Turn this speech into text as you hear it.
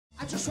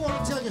just want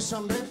to tell you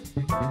something, babe.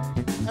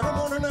 Every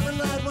morning, every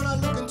night when I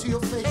look into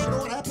your face, you know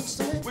what happens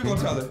to me? We're gonna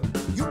tell her.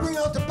 You bring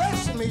out the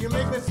best in me. You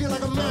make me feel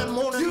like a man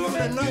morning, noon,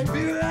 and night.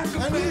 Feel like a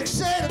and man. you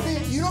say to me,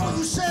 you know what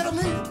you say to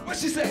me? What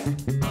she say?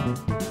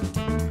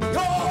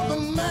 You're the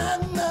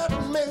man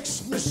that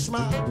makes me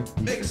smile.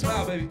 Make her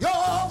smile, baby.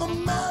 You're the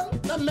man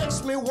that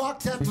makes me walk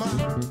that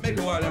mile. Make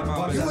her walk that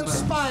mile, baby. You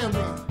inspire me.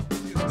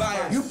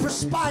 Inspire. You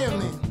perspire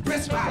me.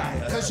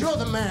 Perspire. Because you're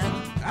the man.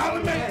 I'm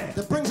the man.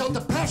 That brings out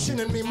the passion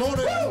in me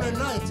morning, noon, and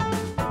night.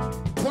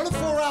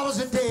 24 hours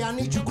a day, I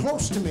need you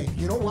close to me.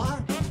 You know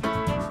why?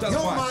 That's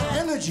You're why. my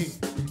energy.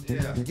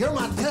 Yeah. You're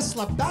my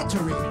Tesla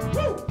battery.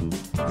 Woo.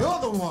 You're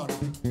the one.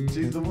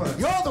 She's the one.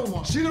 You're the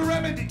one. She the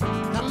remedy.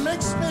 That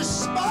makes me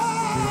smile.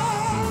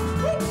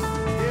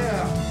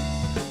 Yeah,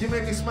 you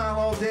make me smile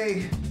all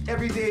day,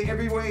 every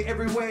way,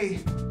 every way.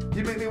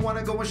 You make me want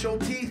to go and show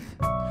teeth,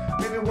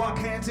 make me walk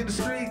hands in the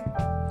street,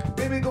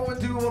 make me go and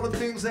do all the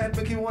things that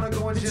make you want to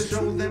go and just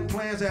show them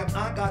plans that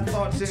I got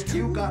thoughts and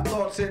you got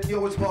thoughts and you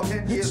always walk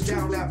 10 years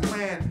down that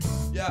plan.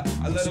 Yeah,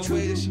 I let her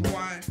way that she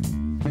whine.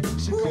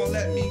 She gon'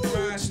 let me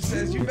grind. She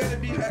says, you better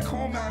be back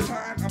home on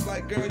time. I'm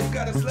like, girl, you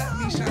gotta let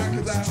me shine,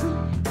 cause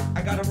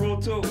I got a rule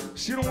too.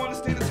 She don't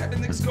understand the type of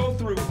niggas go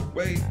through.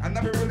 Wait, I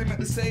never really meant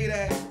to say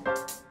that.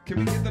 Can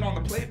we get that on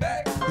the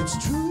playback? It's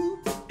true.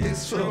 It's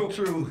so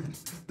true.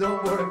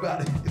 Don't worry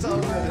about it. It's all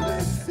good. I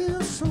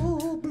feel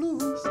so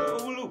blue. So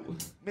blue.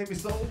 Made me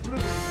so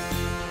blue.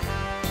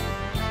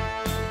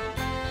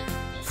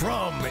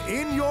 From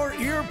In Your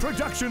Ear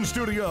production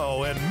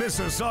studio in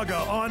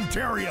Mississauga,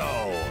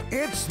 Ontario,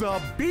 it's the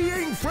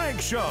Being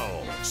Frank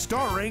Show,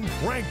 starring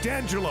Frank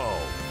D'Angelo.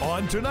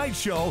 On tonight's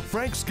show,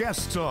 Frank's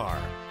guests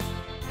are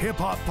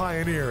hip-hop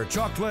pioneer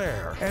Chuck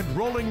Lair and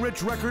Rolling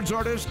Rich Records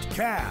artist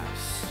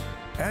Cass.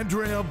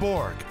 Andrea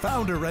Borg,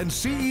 founder and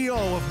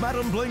CEO of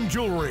Madam Bling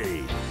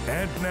Jewelry.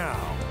 And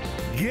now,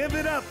 give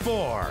it up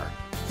for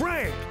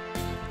Frank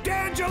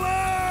D'Angelo!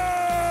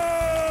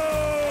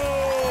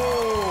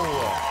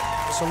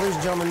 So, ladies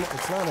and gentlemen,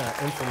 it's not an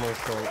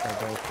infomercial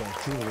about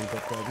jewelry,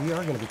 but we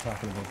are going to be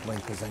talking about bling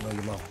because I know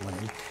you love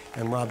bling.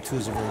 And Rob, too,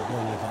 is a very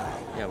blingy guy.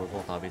 Yeah, we're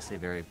both obviously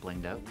very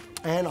blinged out.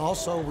 And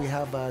also, we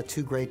have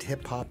two great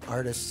hip-hop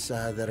artists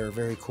that are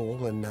very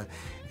cool. And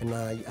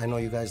I know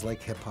you guys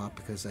like hip-hop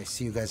because I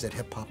see you guys at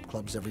hip-hop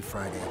clubs every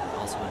Friday.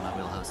 Also in my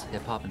wheelhouse,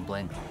 hip-hop and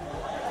bling.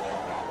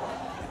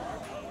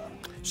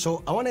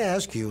 So, I want to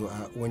ask you,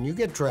 when you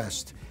get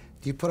dressed,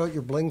 do you put out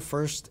your bling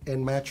first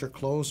and match your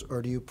clothes,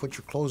 or do you put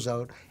your clothes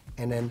out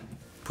and then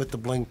put the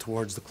bling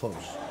towards the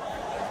clothes?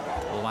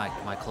 Well,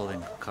 my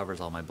clothing covers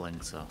all my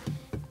bling, so...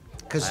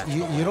 Because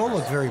you don't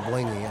look very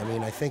blingy. I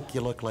mean, I think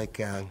you look like,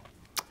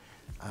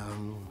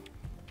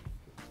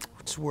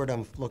 what's the word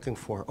I'm looking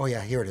for? Oh,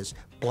 yeah, here it is.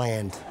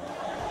 Bland.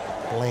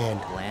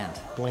 Bland. Bland.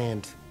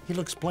 Bland. He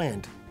looks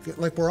bland.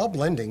 Like we're all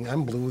blending.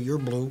 I'm blue, you're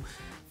blue,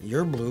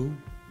 you're blue,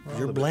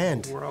 you're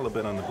bland. We're all a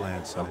bit on the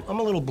bland side. I'm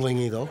a little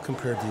blingy, though,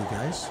 compared to you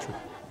guys. True.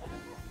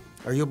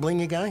 Are you a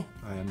blingy guy?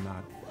 I am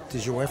not.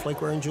 Does your wife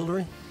like wearing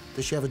jewelry?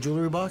 Does she have a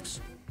jewelry box?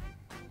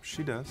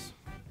 She does.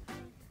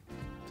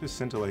 Just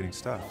scintillating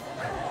stuff.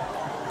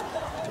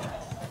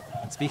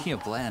 Speaking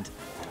of bland,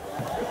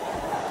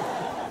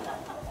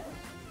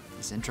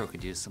 this intro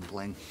could use some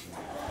bling.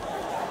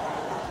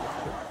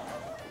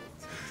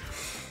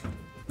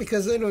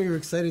 Because I know you're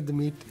excited to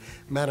meet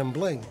Madam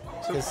Bling.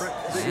 So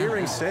the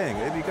earring's staying.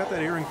 You got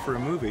that earring for a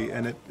movie,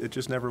 and it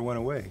just never went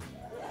away.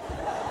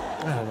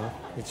 I don't know.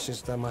 It's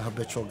just I'm a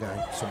habitual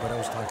guy. So, but I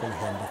was talking to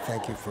him. But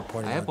thank you for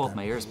pointing out I have both that.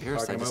 my ears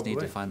pierced. I Talking just about need to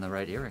bling. find the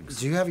right earrings.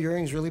 Do you have your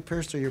earrings really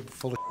pierced, or you're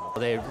full of?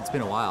 Well, it's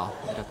been a while.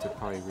 I'd have to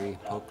probably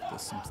re-poke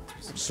this. Some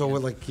So,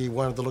 skin. like, you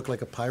wanted to look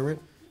like a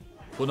pirate?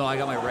 Well, no, I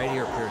got my right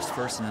ear pierced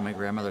first, and then my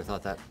grandmother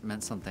thought that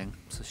meant something,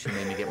 so she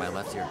made me get my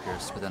left ear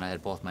pierced. But then I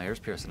had both my ears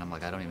pierced, and I'm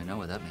like, I don't even know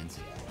what that means.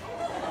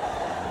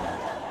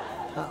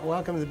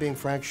 Welcome to the Being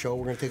Frank Show.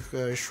 We're going to take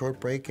a short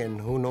break, and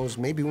who knows,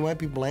 maybe we might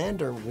be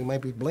bland or we might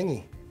be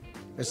blingy.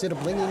 Is it a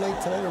blingy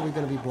night tonight, or are we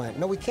going to be bland?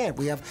 No, we can't.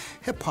 We have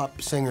hip-hop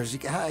singers. You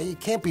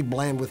can't be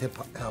bland with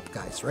hip-hop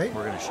guys, right?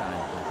 We're gonna shine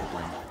like the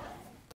bling.